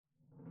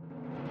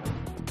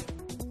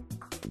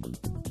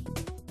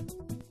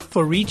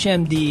For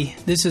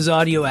ReachMD, this is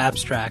Audio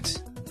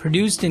Abstracts,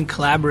 produced in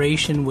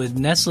collaboration with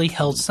Nestle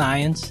Health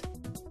Science,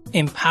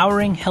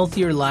 empowering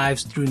healthier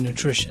lives through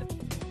nutrition.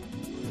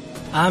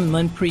 I'm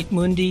Manpreet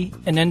Mundi,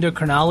 an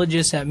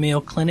endocrinologist at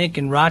Mayo Clinic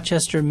in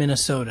Rochester,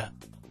 Minnesota.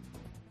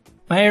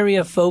 My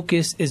area of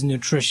focus is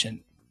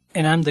nutrition,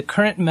 and I'm the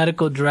current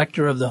medical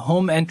director of the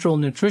home enteral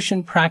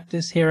nutrition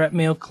practice here at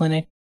Mayo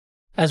Clinic,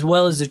 as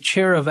well as the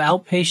chair of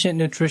outpatient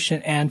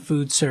nutrition and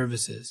food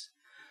services.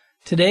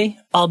 Today,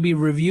 I'll be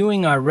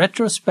reviewing our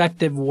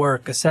retrospective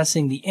work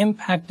assessing the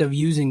impact of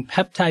using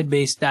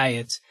peptide-based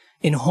diets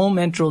in home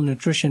enteral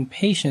nutrition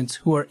patients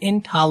who are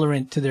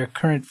intolerant to their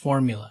current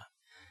formula.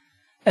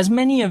 As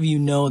many of you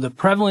know, the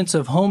prevalence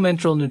of home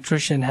enteral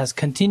nutrition has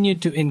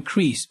continued to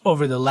increase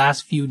over the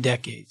last few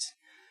decades.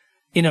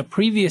 In a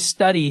previous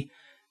study,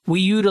 we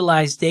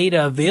utilized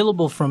data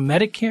available from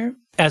Medicare,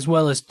 as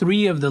well as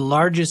 3 of the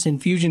largest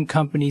infusion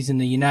companies in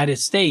the United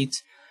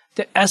States,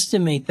 to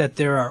estimate that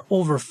there are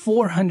over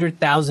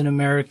 400,000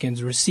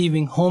 Americans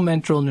receiving home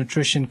enteral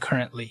nutrition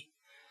currently.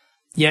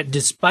 Yet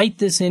despite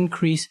this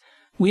increase,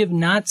 we have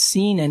not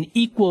seen an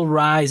equal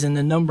rise in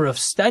the number of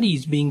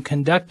studies being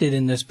conducted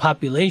in this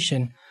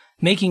population,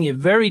 making it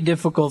very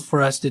difficult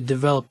for us to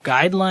develop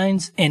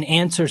guidelines and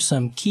answer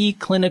some key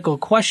clinical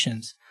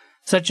questions,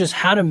 such as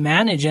how to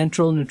manage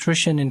enteral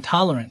nutrition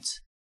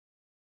intolerance.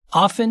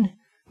 Often,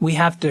 we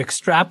have to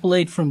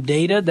extrapolate from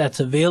data that's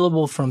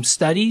available from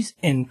studies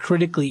in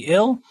critically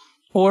ill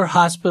or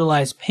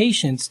hospitalized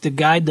patients to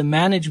guide the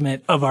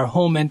management of our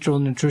home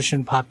enteral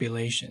nutrition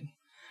population.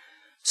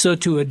 So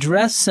to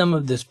address some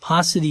of this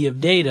paucity of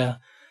data,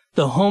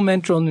 the home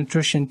enteral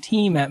nutrition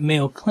team at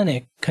Mayo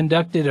Clinic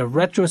conducted a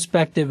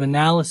retrospective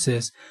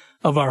analysis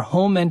of our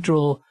home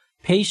enteral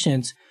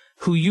patients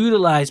who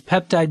utilized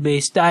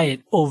peptide-based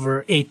diet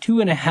over a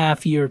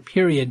 2.5-year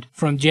period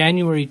from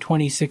January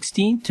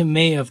 2016 to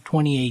May of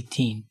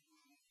 2018.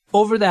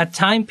 Over that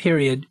time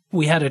period,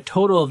 we had a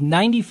total of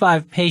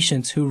 95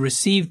 patients who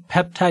received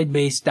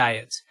peptide-based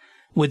diets,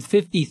 with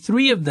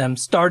 53 of them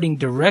starting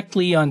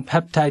directly on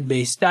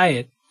peptide-based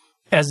diet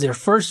as their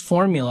first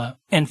formula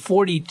and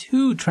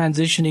 42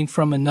 transitioning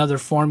from another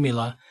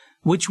formula,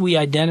 which we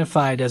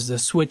identified as the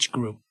switch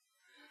group.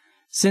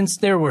 Since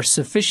there were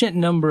sufficient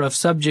number of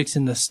subjects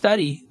in the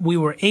study, we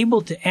were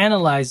able to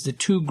analyze the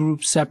 2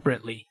 groups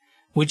separately,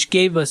 which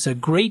gave us a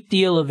great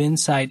deal of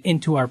insight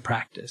into our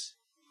practice.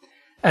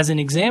 As an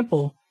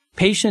example,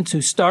 patients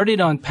who started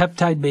on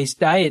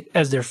peptide-based diet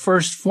as their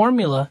first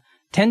formula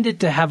tended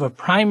to have a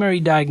primary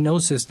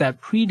diagnosis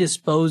that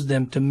predisposed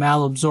them to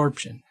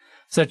malabsorption,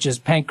 such as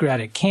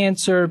pancreatic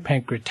cancer,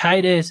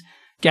 pancreatitis,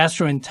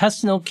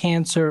 gastrointestinal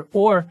cancer,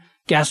 or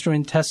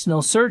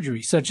gastrointestinal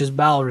surgery, such as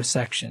bowel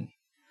resection.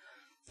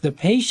 The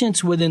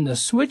patients within the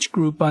switch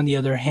group, on the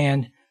other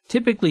hand,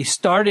 typically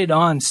started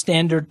on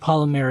standard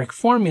polymeric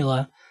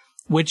formula,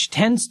 which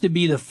tends to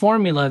be the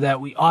formula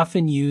that we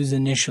often use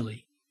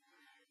initially.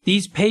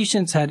 These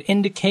patients had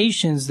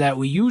indications that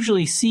we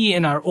usually see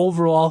in our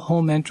overall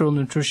home enteral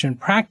nutrition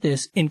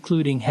practice,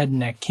 including head and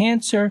neck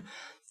cancer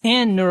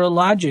and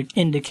neurologic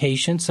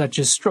indications such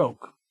as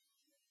stroke.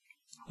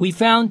 We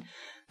found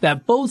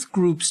that both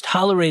groups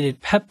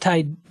tolerated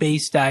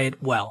peptide-based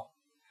diet well.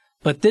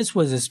 But this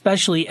was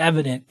especially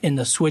evident in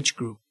the switch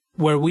group,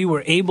 where we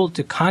were able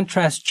to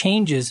contrast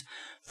changes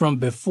from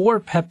before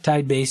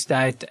peptide-based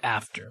diet to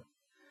after.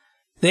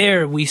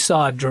 There, we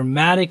saw a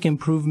dramatic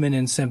improvement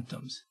in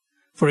symptoms.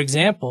 For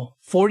example,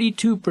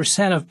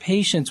 42% of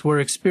patients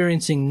were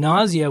experiencing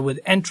nausea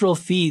with enteral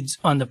feeds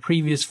on the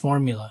previous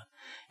formula,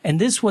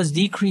 and this was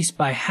decreased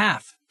by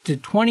half to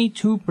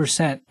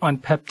 22% on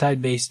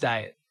peptide-based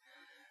diet.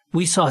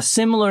 We saw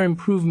similar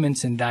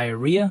improvements in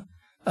diarrhea,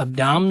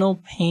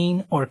 abdominal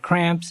pain or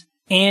cramps,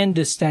 and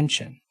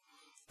distension.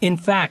 In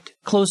fact,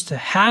 close to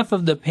half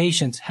of the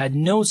patients had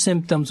no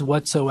symptoms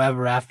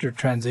whatsoever after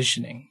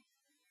transitioning.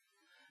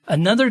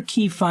 Another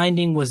key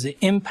finding was the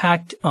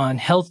impact on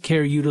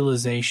healthcare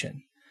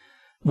utilization.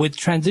 With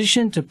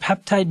transition to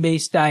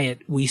peptide-based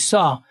diet, we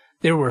saw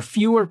there were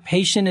fewer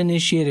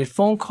patient-initiated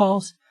phone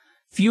calls,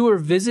 fewer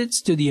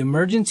visits to the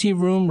emergency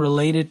room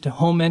related to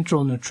home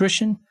enteral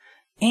nutrition,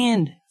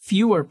 and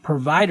fewer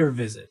provider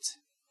visits.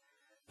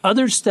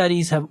 Other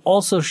studies have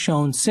also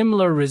shown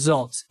similar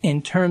results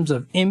in terms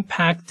of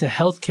impact to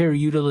healthcare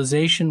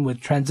utilization with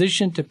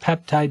transition to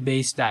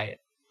peptide-based diet.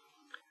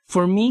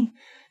 For me,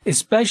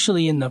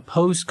 especially in the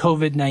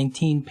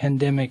post-COVID-19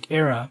 pandemic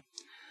era,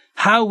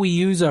 how we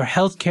use our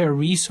healthcare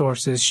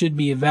resources should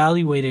be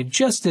evaluated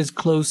just as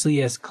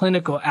closely as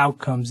clinical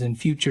outcomes in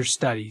future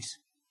studies.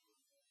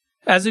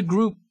 As a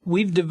group,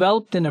 we've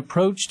developed an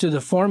approach to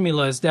the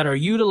formulas that are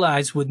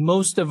utilized with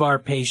most of our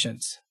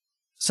patients,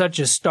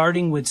 such as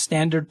starting with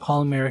standard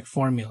polymeric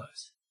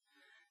formulas.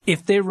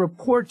 If they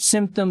report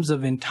symptoms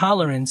of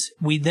intolerance,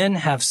 we then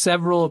have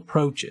several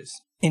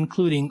approaches,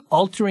 including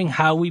altering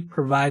how we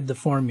provide the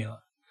formula.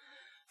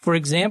 For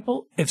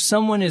example, if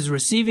someone is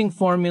receiving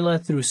formula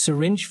through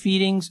syringe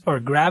feedings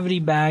or gravity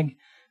bag,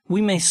 we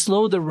may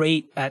slow the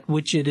rate at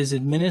which it is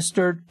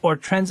administered or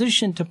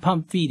transition to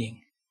pump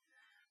feeding.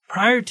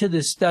 Prior to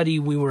this study,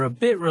 we were a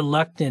bit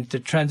reluctant to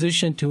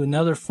transition to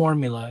another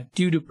formula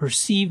due to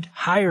perceived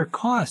higher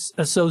costs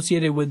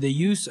associated with the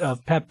use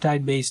of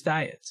peptide-based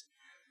diets.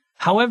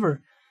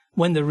 However,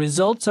 when the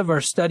results of our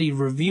study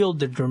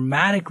revealed the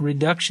dramatic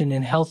reduction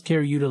in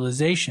healthcare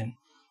utilization,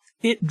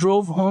 it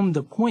drove home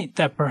the point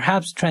that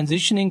perhaps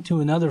transitioning to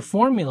another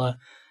formula,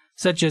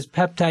 such as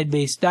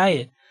peptide-based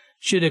diet,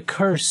 should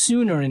occur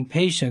sooner in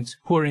patients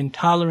who are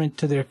intolerant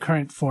to their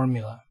current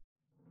formula.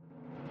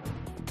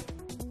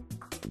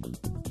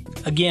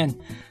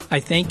 Again, I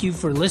thank you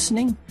for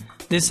listening.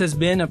 This has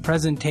been a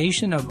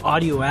presentation of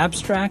Audio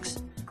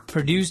Abstracts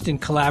produced in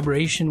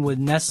collaboration with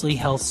Nestle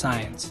Health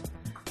Science.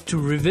 To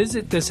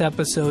revisit this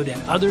episode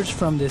and others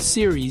from this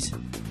series,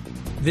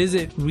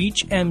 visit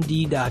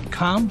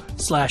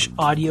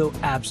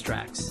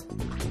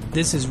reachmd.com/audioabstracts.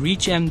 This is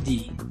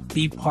ReachMD.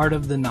 Be part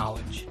of the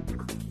knowledge.